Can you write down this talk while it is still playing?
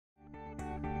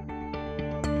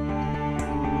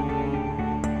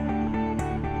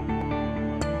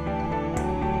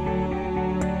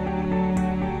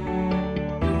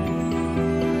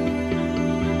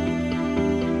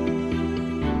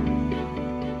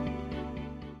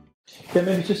Yeah,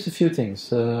 maybe just a few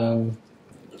things.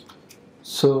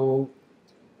 So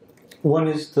one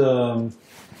is the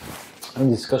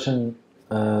discussion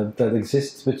that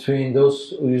exists between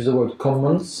those who use the word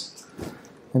commons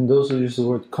and those who use the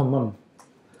word common.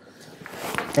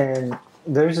 And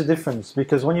there is a difference,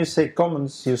 because when you say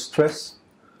commons, you stress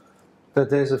that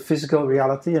there's a physical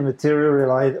reality, a material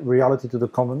reality to the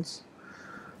commons.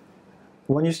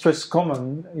 When you stress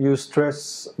common, you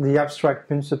stress the abstract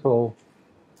principle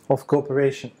of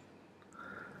cooperation.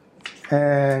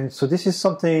 And so this is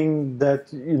something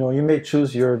that, you know, you may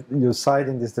choose your side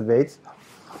in this debate.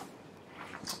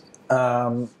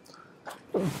 But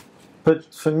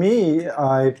for me,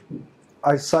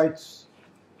 I side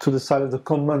to the side of the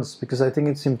commons, because I think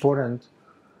it's important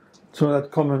to know that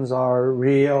commons are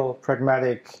real,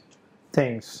 pragmatic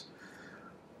things.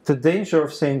 The danger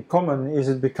of saying common is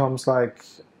it becomes like,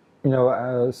 you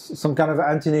know, some kind of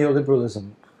anti-neoliberalism.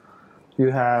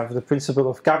 You have the principle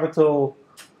of capital,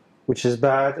 which is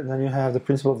bad, and then you have the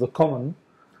principle of the common.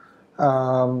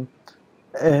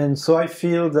 And so I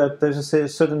feel that there's a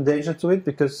certain danger to it,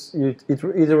 because it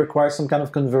either requires some kind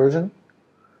of conversion,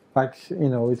 like, you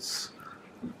know,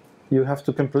 you have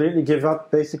to completely give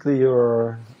up basically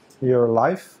your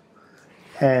life,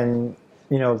 and,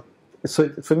 you know, so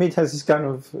for me it has this kind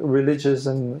of religious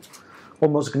and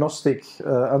almost Gnostic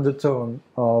undertone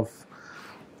of,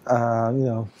 you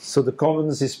know, so the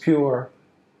commons is pure,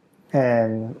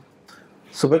 and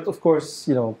so, but of course,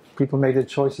 you know, people make their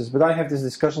choices. But I have this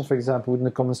discussion, for example, within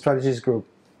the Common Strategies group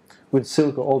with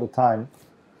Silke all the time,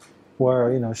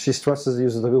 where, you know, she stresses the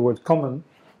use of the word common,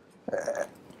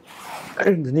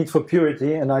 the need for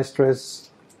purity, and I stress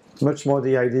much more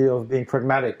the idea of being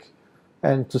pragmatic,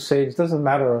 and to say it doesn't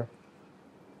matter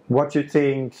what you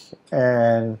think,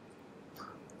 and,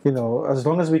 you know, as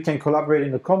long as we can collaborate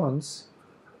in the commons,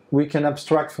 we can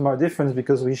abstract from our difference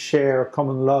because we share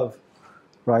common love,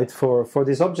 right, for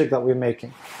this object that we're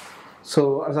making.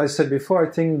 So, as I said before, I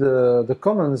think the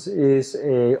commons is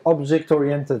a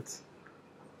object-oriented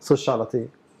sociality,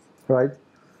 right,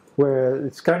 where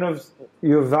it's kind of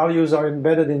your values are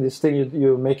embedded in this thing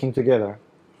you're making together.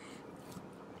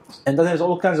 And then there's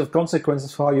all kinds of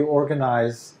consequences for how you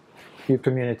organize your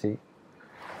community.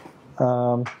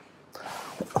 I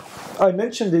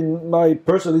mentioned in my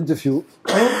personal interview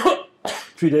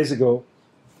 3 days ago,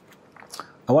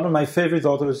 one of my favorite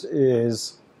authors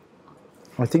is,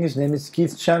 I think his name is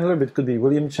Keith Chandler, but it could be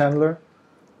William Chandler,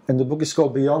 and the book is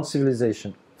called Beyond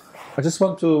Civilization. I just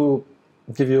want to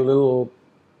give you a little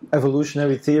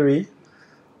evolutionary theory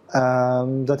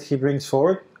that he brings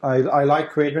forward. I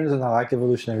like Quadrant and I like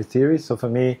evolutionary theory, so for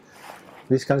me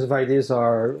these kinds of ideas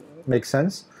make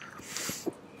sense.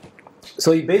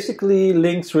 So he basically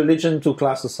links religion to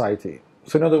class society.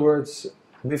 So in other words,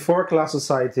 before class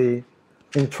society,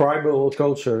 in tribal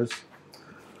cultures,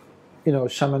 you know,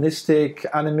 shamanistic,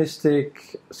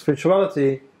 animistic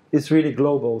spirituality is really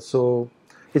global. So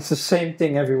it's the same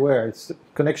thing everywhere. It's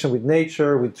connection with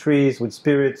nature, with trees, with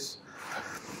spirits.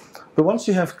 But once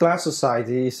you have class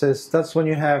society, he says that's when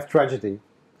you have tragedy.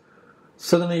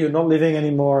 Suddenly you're not living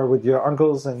anymore with your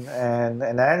uncles and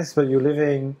aunts, but you're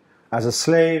living as a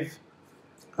slave,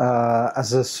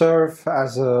 as a serf,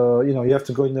 as a, you know, you have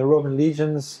to go in the Roman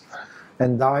legions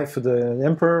and die for the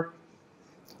emperor.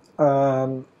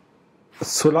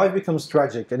 So life becomes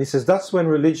tragic. And he says that's when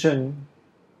religion,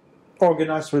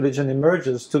 organized religion,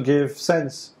 emerges to give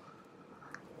sense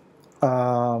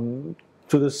to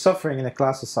the suffering in a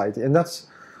class society. And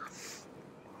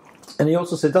he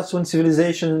also said that's when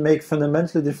civilization make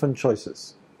fundamentally different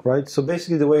choices, right? So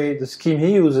basically the scheme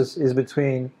he uses is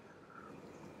between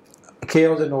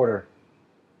chaos and order.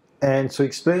 And so he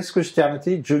explains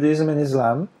Christianity, Judaism and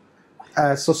Islam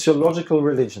as sociological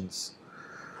religions.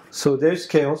 So there's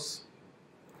chaos,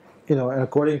 you know, and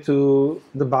according to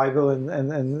the Bible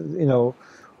and you know,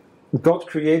 God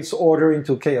creates order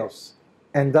into chaos,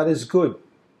 and that is good.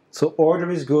 So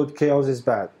order is good, chaos is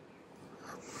bad.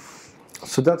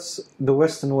 So that's the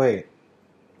Western way.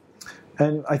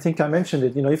 And I think I mentioned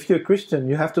it, you know, if you're a Christian,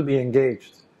 you have to be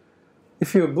engaged.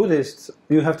 If you're a Buddhist,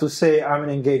 you have to say, I'm an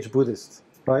engaged Buddhist,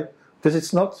 right? Because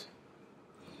it's not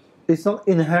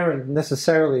inherent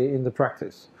necessarily in the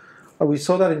practice. We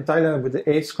saw that in Thailand with the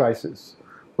AIDS crisis,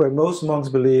 where most monks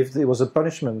believed it was a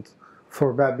punishment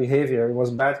for bad behavior. It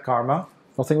was bad karma,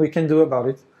 nothing we can do about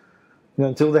it. You know,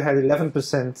 until they had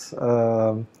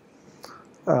 11%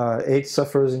 AIDS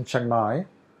sufferers in Chiang Mai.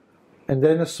 And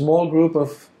then a small group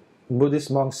of Buddhist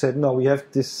monks said, no, we have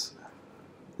this,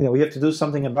 you know, we have to do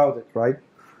something about it, right?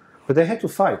 But they had to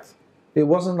fight. It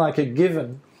wasn't like a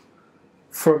given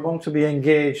for a monk to be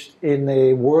engaged in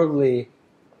a worldly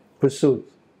pursuit,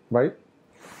 right?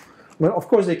 well, of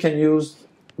course they can use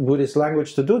Buddhist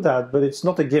language to do that, but it's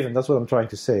not a given. That's what I'm trying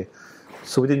to say.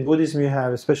 So within Buddhism, you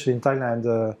have, especially in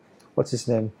Thailand, what's his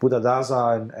name,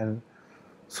 Buddhadasa, and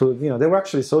so they were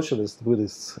actually socialist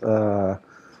Buddhists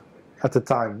at the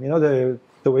time.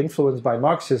 They were influenced by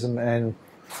Marxism and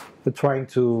were trying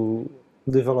to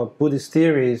develop Buddhist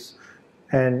theories.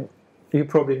 And you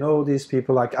probably know these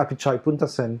people like Apichai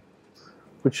Puntasen,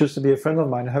 which used to be a friend of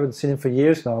mine. I haven't seen him for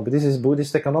years now, but this is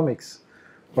Buddhist economics,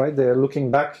 right? They're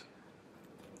looking back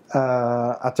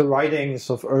at the writings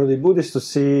of early Buddhists to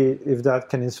see if that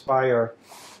can inspire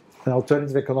an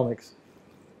alternative economics.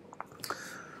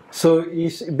 So he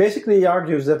basically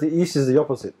argues that the East is the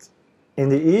opposite. In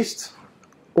the East,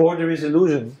 order is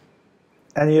illusion,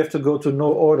 and you have to go to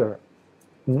no order,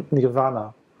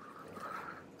 nirvana.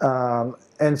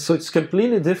 And so it's a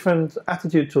completely different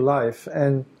attitude to life.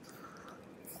 And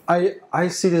I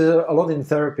see this a lot in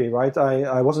therapy, right?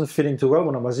 I wasn't feeling too well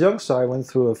when I was young, so I went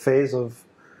through a phase of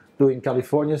doing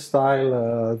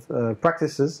California-style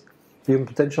practices, human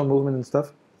potential movement and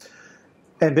stuff.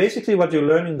 And basically what you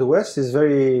learn in the West is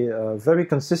very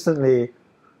consistently,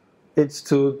 it's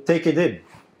to take it in.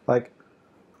 Like,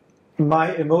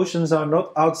 my emotions are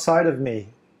not outside of me.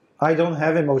 I don't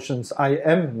have emotions. I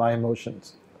am my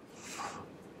emotions.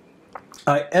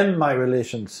 I am my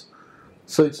relations.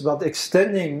 So it's about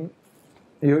extending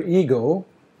your ego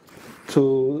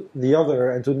to the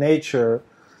other and to nature.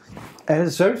 And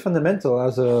it's very fundamental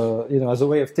as a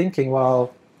way of thinking.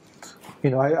 While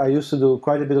I used to do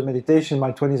quite a bit of meditation in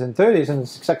my 20s and 30s, and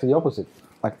it's exactly the opposite.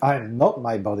 Like, I'm not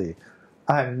my body.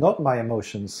 I'm not my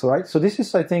emotions, right? So this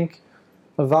is, I think,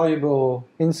 a valuable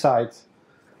insight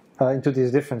into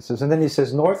these differences. And then he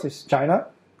says, North is China,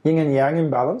 yin and yang in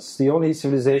balance, the only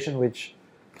civilization which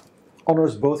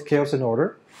honors both chaos and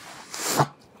order.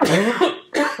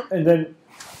 And then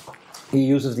he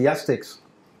uses the Aztecs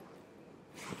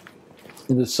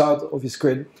in the south of his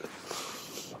grid.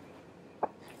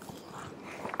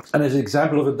 And as an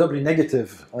example of a doubly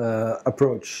negative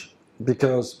approach,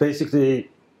 because basically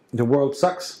the world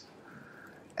sucks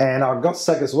and our gods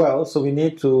suck as well, so we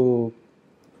need to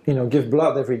give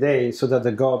blood every day so that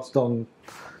the gods don't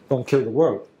kill the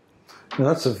world.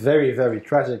 That's a very, very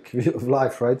tragic view of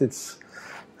life, right? It's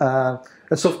and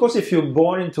so of course if you're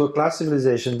born into a class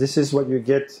civilization, this is what you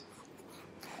get.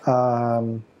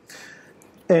 And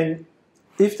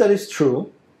if that is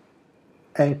true,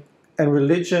 and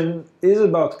religion is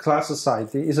about class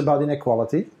society, is about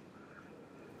inequality,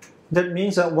 that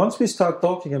means that once we start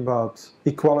talking about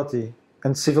equality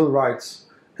and civil rights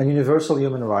and universal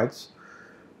human rights,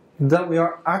 that we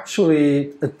are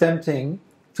actually attempting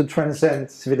to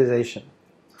transcend civilization.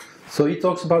 So he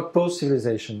talks about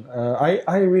post-civilization.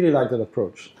 I really like that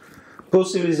approach.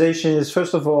 Post-civilization is,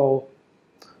 first of all,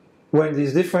 when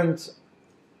these different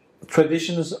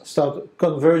traditions start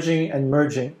converging and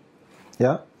merging.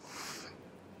 Yeah.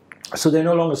 So they're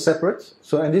no longer separate.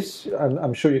 So, and this,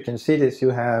 I'm sure you can see this.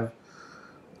 You have,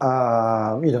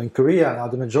 in Korea now,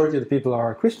 the majority of the people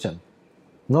are Christian,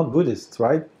 not Buddhist,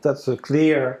 right? That's a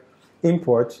clear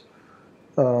import.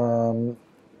 And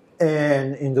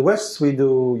in the West, we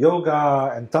do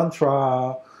yoga and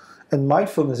tantra, and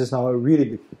mindfulness is now a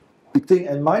really big thing.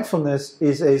 And mindfulness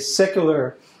is a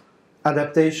secular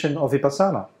adaptation of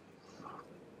vipassana.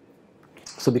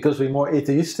 So because we're more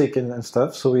atheistic and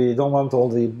stuff, so we don't want all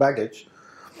the baggage.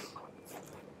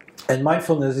 And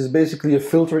mindfulness is basically a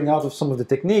filtering out of some of the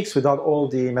techniques without all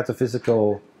the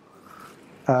metaphysical,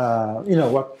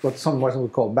 what some Western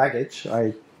would call baggage.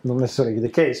 Not necessarily the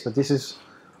case, but this is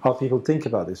how people think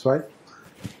about this, right?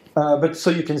 But so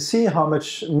you can see how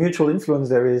much mutual influence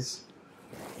there is.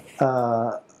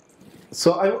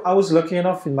 So I was lucky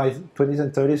enough in my 20s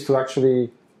and 30s to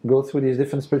actually go through these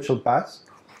different spiritual paths.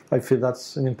 I feel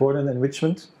that's an important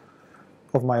enrichment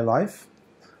of my life.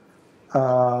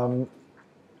 And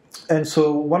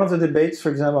so one of the debates, for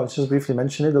example, I'll just briefly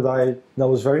mention it, that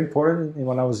was very important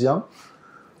when I was young.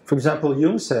 For example,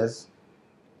 Jung says,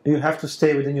 you have to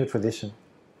stay within your tradition,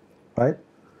 right?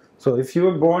 So if you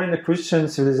were born in a Christian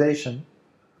civilization,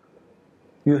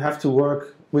 you have to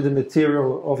work with the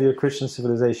material of your Christian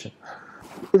civilization.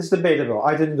 It's debatable.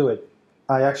 I didn't do it.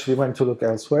 I actually went to look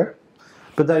elsewhere.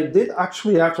 But I did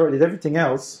actually, after I did everything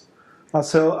else,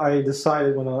 I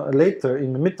decided later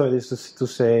in the mid-30s to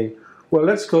say, well,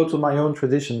 let's go to my own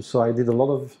tradition. So I did a lot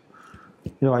of,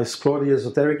 I explored the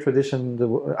esoteric tradition,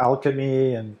 the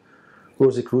alchemy and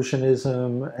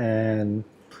Rosicrucianism and,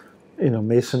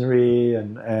 Masonry.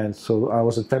 And so I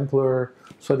was a Templar.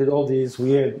 So I did all these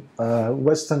weird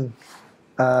Western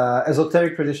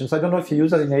esoteric traditions. I don't know if you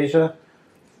use that in Asia,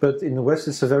 but in the West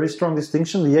it's a very strong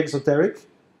distinction, the exoteric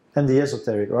and the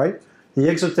esoteric, right? The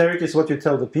exoteric is what you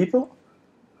tell the people,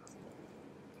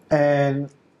 and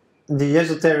the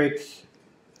esoteric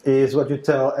is what you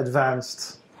tell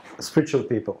advanced spiritual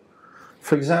people.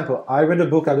 For example, I read a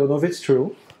book, I don't know if it's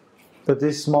true, but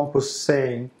this monk was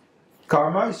saying,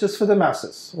 karma is just for the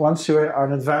masses. Once you are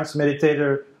an advanced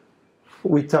meditator,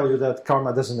 we tell you that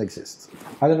karma doesn't exist.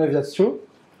 I don't know if that's true,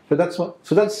 but that's what,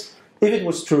 so that's, if it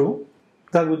was true,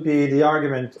 that would be the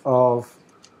argument of,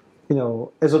 you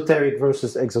know, esoteric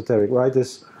versus exoteric, right?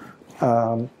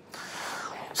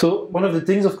 So one of the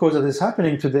things, of course, that is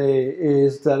happening today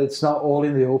is that it's not all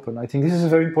in the open. I think this is a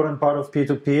very important part of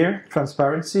peer-to-peer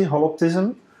transparency,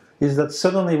 holoptism, is that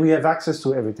suddenly we have access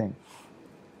to everything.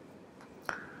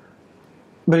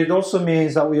 But it also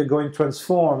means that we are going to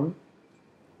transform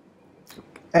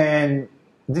and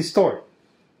distort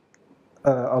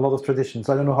a lot of traditions.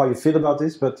 I don't know how you feel about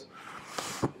this, but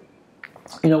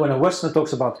you know, when a Westerner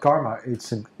talks about karma,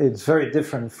 it's very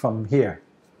different from here.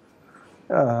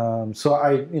 So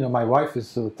my wife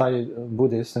is a Thai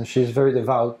Buddhist, and she's very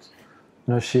devout.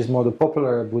 You know, she's more the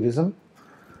popular Buddhism,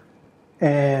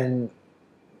 and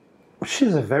she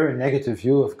has a very negative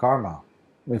view of karma.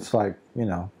 It's like, you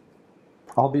know,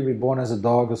 I'll be reborn as a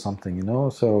dog or something, you know.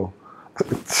 So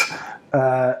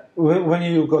when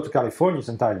you go to California, it's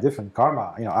entirely different.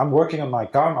 Karma, you know, I'm working on my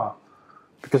karma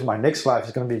because my next life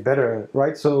is going to be better,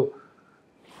 right? So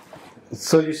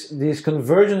these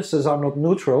convergences are not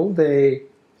neutral.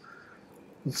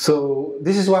 So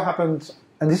this is what happened,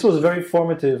 and this was very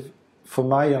formative for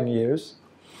my young years.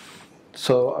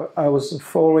 So I was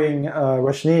following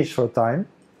Rajneesh for a time,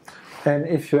 and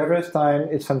if you ever have time,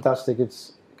 it's fantastic.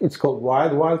 It's called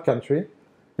Wild Wild Country.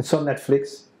 It's on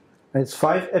Netflix, and it's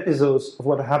 5 episodes of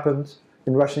what happened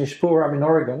in Rajneeshpuram in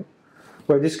Oregon,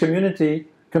 where this community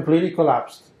completely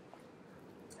collapsed,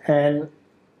 and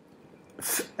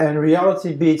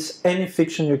reality beats any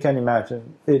fiction you can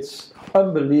imagine. It's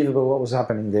unbelievable what was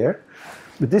happening there.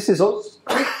 But this is also,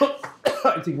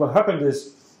 I think what happened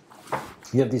is,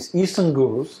 you have these Eastern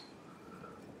gurus,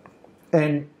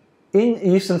 and in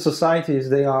Eastern societies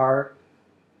they are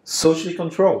socially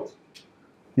controlled.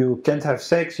 You can't have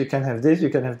sex, you can't have this, you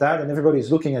can't have that, and everybody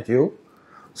is looking at you.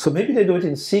 So maybe they do it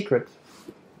in secret,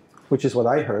 which is what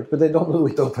I heard, but they don't do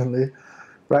it openly.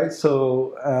 Right,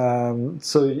 so and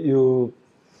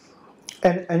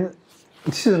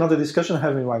this is another discussion I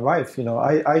have with my wife. You know,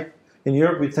 I in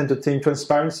Europe we tend to think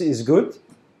transparency is good,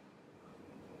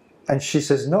 and she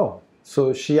says no.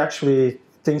 So she actually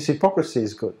thinks hypocrisy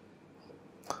is good.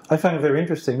 I find it very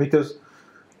interesting because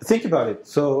think about it.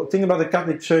 So think about the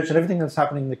Catholic Church and everything that's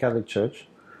happening in the Catholic Church.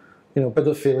 You know,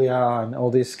 pedophilia and all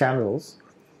these scandals.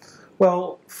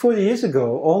 Well, 40 years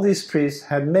ago, all these priests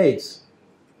had maids.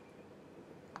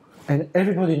 And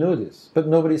everybody knew this, but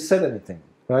nobody said anything,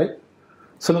 right?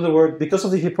 So in other words, because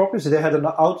of the hypocrisy, they had an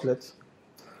outlet.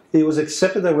 It was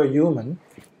accepted that we're human,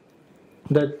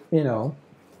 that, you know,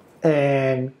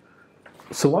 and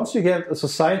so once you get a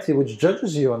society which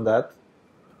judges you on that,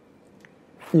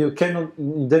 you cannot,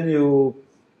 then you're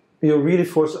really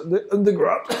forced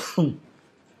underground.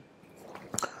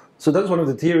 So that's one of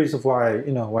the theories of why,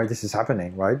 you know, why this is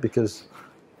happening, right? Because,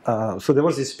 so there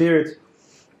was this period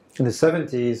in the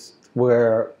 70s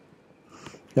where,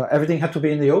 you know, everything had to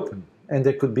be in the open and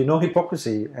there could be no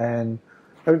hypocrisy and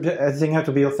everything had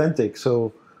to be authentic.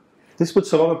 So this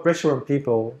puts a lot of pressure on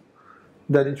people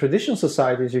that in traditional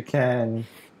societies you can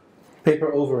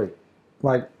paper over it.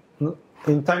 Like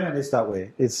in Thailand it's that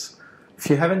way. It's, if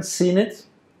you haven't seen it,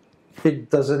 it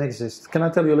doesn't exist. Can I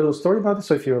tell you a little story about it?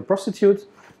 So if you're a prostitute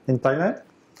in Thailand,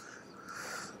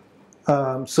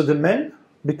 so the men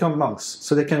become monks,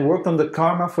 so they can work on the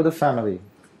karma for the family,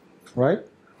 right?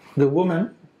 The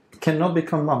women cannot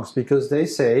become monks because they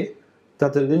say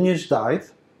that the lineage died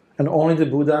and only the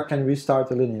Buddha can restart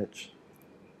the lineage.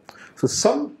 So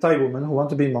some Thai women who want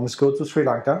to be monks go to Sri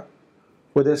Lanka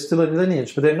where there's still a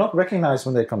lineage, but they're not recognized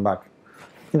when they come back.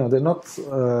 You know, they're not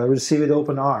received with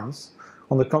open arms,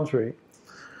 on the contrary.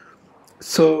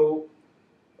 So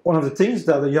one of the things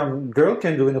that a young girl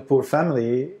can do in a poor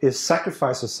family is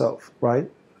sacrifice herself, right?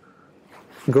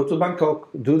 Go to Bangkok,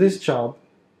 do this job,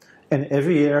 and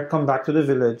every year come back to the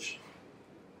village,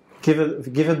 give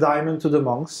a diamond to the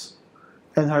monks,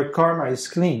 and her karma is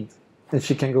cleaned, and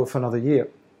she can go for another year.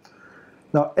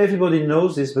 Now everybody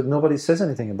knows this, but nobody says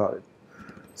anything about it.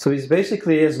 So it's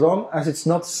basically, as long as it's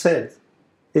not said,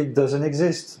 it doesn't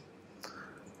exist.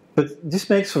 But this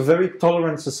makes for very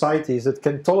tolerant societies that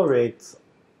can tolerate,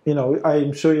 you know,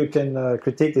 I'm sure you can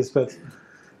critique this, but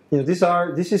you know,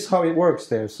 this is how it works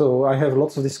there. So I have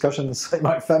lots of discussions in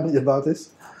my family about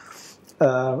this.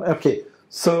 Okay,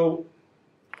 so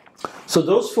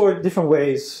those 4 different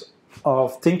ways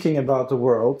of thinking about the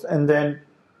world, and then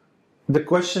the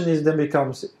question then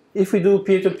becomes, if we do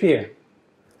peer-to-peer,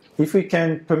 if we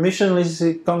can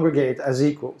permissionlessly congregate as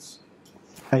equals,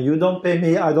 and you don't pay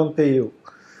me, I don't pay you,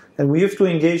 and we have to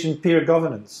engage in peer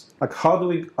governance, like how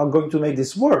are going to make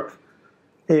this work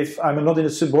if I'm not in a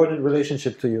subordinate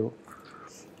relationship to you?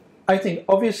 I think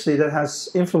obviously that has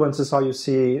influences how you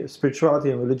see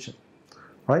spirituality and religion,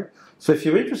 right? So if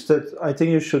you're interested, I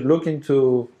think you should look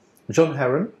into John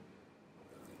Herron,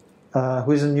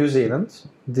 who is in New Zealand,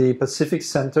 the Pacific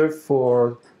Center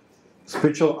for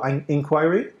Spiritual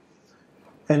Inquiry,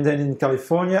 and then in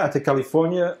California, at the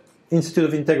California Institute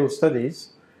of Integral Studies,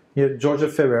 near Georgia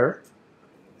Ferrer,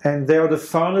 and they are the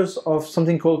founders of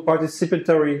something called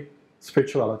participatory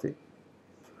spirituality.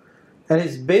 And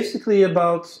it's basically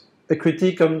about a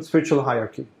critique on spiritual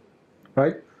hierarchy,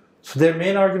 right? So their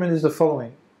main argument is the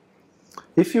following.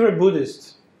 If you're a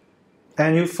Buddhist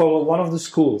and you follow one of the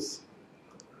schools,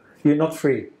 you're not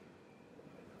free.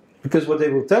 Because what they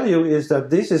will tell you is that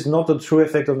this is not the true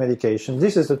effect of medication,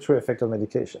 this is the true effect of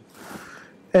medication.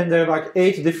 And there are like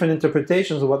 8 different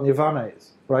interpretations of what nirvana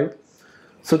is, right?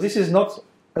 So this is not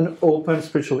an open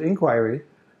spiritual inquiry.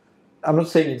 I'm not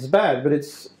saying it's bad, but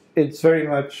it's very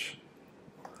much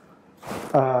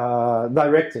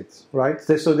directed, right?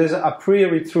 So there's a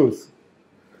priori truth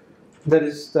that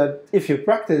is that if you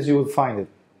practice, you will find it.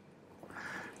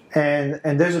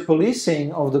 And there's a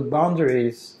policing of the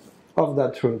boundaries of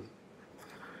that truth.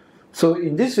 So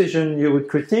in this vision, you would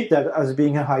critique that as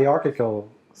being a hierarchical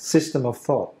system of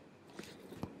thought.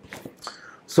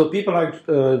 So people like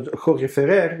Jorge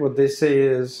Ferrer, what they say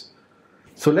is,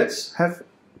 so let's have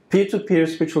peer-to-peer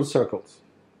spiritual circles.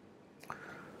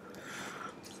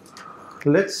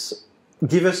 Let's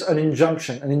give us an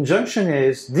injunction. An injunction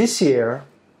is, this year,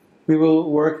 we will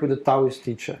work with a Taoist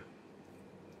teacher.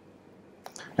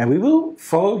 And we will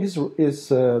follow his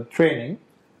training,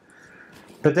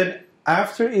 but then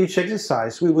after each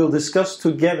exercise, we will discuss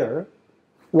together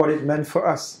what it meant for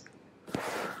us.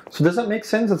 So does that make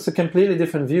sense? It's a completely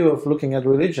different view of looking at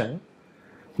religion,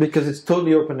 because it's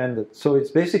totally open-ended. So it's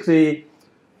basically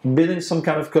building some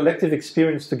kind of collective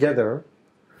experience together,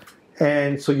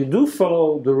 and so you do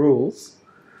follow the rules,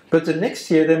 but the next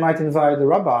year they might invite a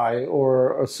rabbi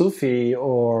or a Sufi,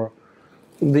 or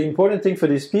the important thing for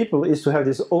these people is to have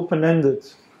this open-ended.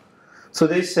 So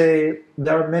they say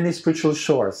there are many spiritual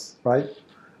shores, right?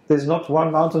 There's not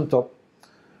one mountaintop,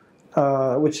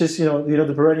 which is,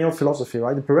 the perennial philosophy,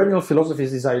 right? The perennial philosophy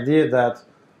is this idea that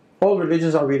all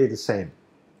religions are really the same.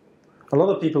 A lot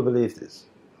of people believe this.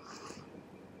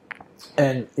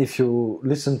 And if you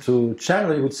listen to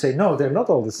Chandler, you would say, no, they're not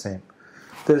all the same.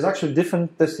 There's actually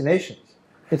different destinations.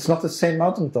 It's not the same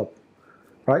mountaintop,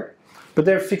 right? But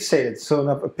they're fixated. So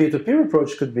a peer-to-peer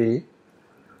approach could be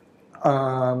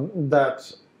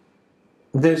that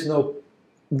there's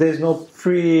no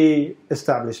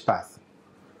pre-established path.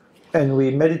 And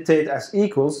we meditate as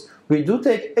equals. We do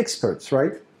take experts,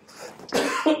 right?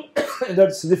 And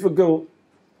that's difficult.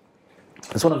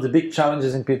 It's one of the big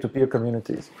challenges in peer-to-peer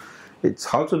communities. It's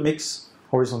how to mix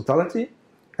horizontality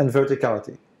and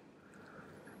verticality.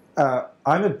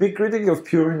 I'm a big critic of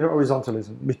pure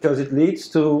horizontalism because it leads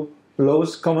to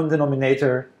lowest common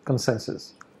denominator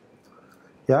consensus.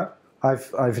 Yeah,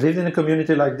 I've lived in a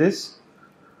community like this.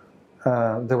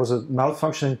 There was a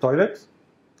malfunctioning toilet.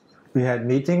 We had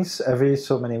meetings every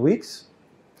so many weeks.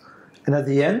 And at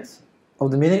the end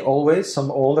of the meeting, always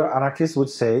some older anarchists would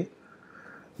say,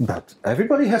 but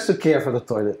everybody has to care for the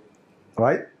toilet,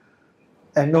 right?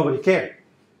 And nobody cared.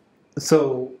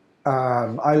 So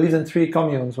I lived in 3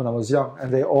 communes when I was young,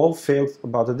 and they all failed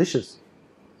about the dishes.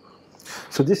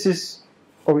 So this is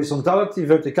horizontality,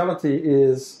 verticality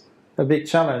is a big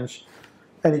challenge.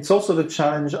 And it's also the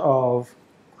challenge of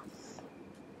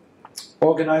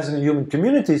organizing a human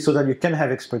community so that you can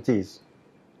have expertise,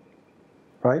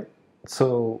 right?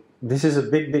 So this is a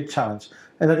big, big challenge.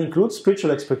 And that includes spiritual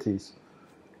expertise,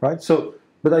 right? So,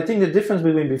 but I think the difference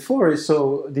between before is,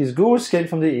 so these gurus came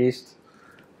from the East,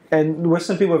 and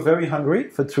Western people were very hungry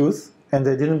for truth, and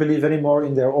they didn't believe anymore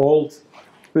in their old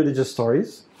religious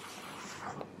stories.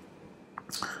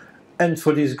 And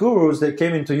for these gurus, they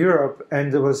came into Europe,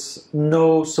 and there was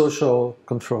no social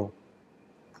control.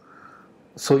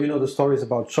 So you know the stories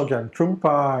about Chogyam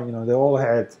Trungpa, they all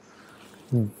had,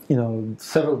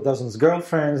 several dozens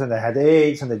girlfriends, and they had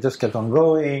AIDS, and they just kept on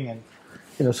going,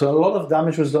 and so a lot of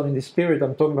damage was done in this period.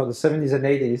 I'm talking about the 70s and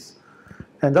 80s,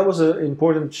 and that was an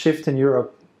important shift in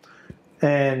Europe.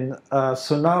 And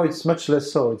so now it's much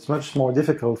less so. It's much more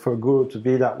difficult for a guru to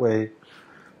be that way.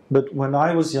 But when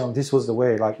I was young, this was the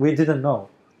way. Like, we didn't know.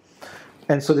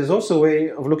 And so there's also a way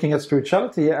of looking at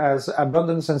spirituality as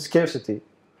abundance and scarcity,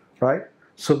 right?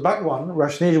 So Bhagwan,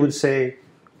 Rajneesh would say,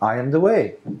 I am the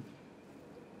way,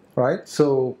 right?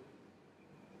 So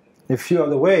if you are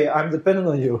the way, I'm dependent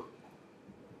on you,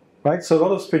 right? So a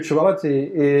lot of spirituality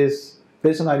is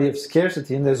based on the idea of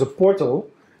scarcity, and there's a portal,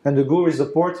 and the guru is the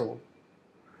portal.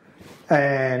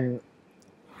 And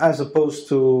as opposed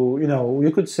to, you know,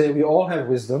 you could say we all have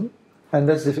wisdom, and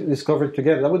let's discover it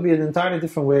together. That would be an entirely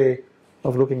different way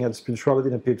of looking at spirituality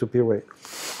in a peer-to-peer way.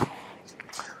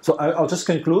 So I'll just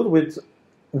conclude with,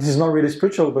 this is not really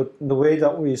spiritual, but the way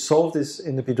that we solve this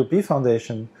in the P2P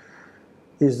Foundation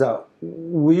is that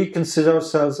we consider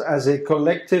ourselves as a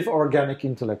collective organic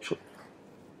intellectual.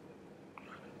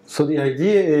 So the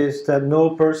idea is that no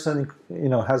person, you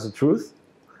know, has the truth,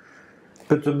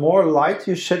 but the more light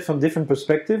you shed from different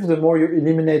perspectives, the more you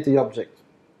eliminate the object,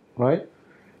 right?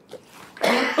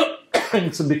 And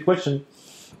it's a big question,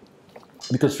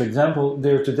 because, for example,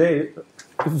 there are today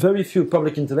very few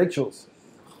public intellectuals.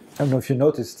 I don't know if you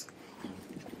noticed.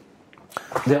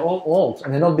 They're all old,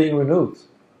 and they're not being renewed.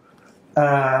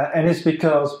 And it's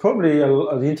because probably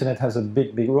the internet has a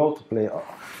big role to play.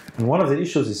 And one of the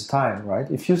issues is time, right?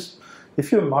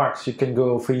 If you're Marx, you can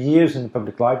go for years in the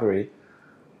public library,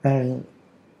 and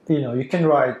you know you can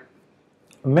write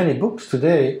many books.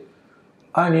 Today,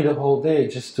 I need a whole day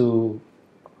just to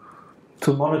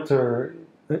monitor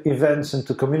events and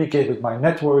to communicate with my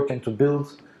network and to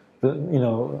build. You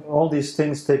know, all these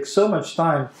things take so much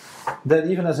time that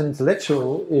even as an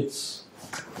intellectual, it's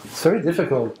very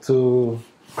difficult to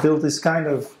build this kind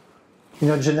of, you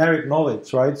know, generic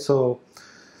knowledge, right? So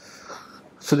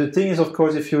the thing is, of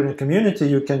course, if you're in a community,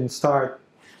 you can start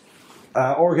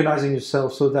organizing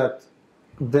yourself so that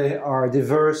there are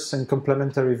diverse and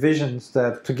complementary visions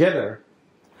that together.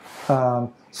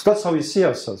 So that's how we see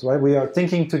ourselves, right? We are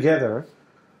thinking together.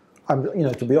 You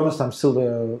know, to be honest, I'm still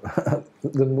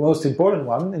the most important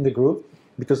one in the group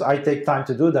because I take time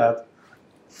to do that,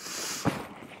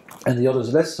 and the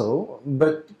others less so.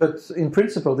 But in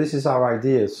principle, this is our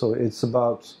idea. So it's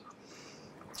about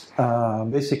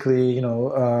basically, you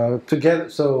know, together.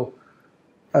 So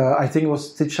I think it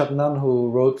was Thich Nhat Hanh who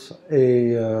wrote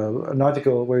an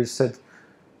article where he said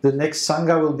the next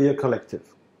Sangha will be a collective.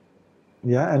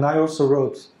 Yeah, and I also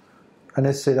wrote an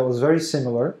essay that was very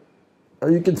similar.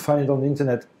 You can find it on the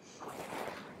internet,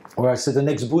 where I said the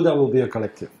next Buddha will be a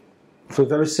collective. So a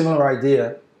very similar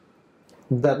idea,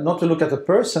 that not to look at a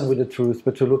person with the truth,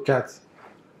 but to look at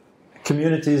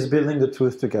communities building the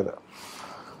truth together.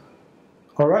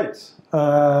 All right.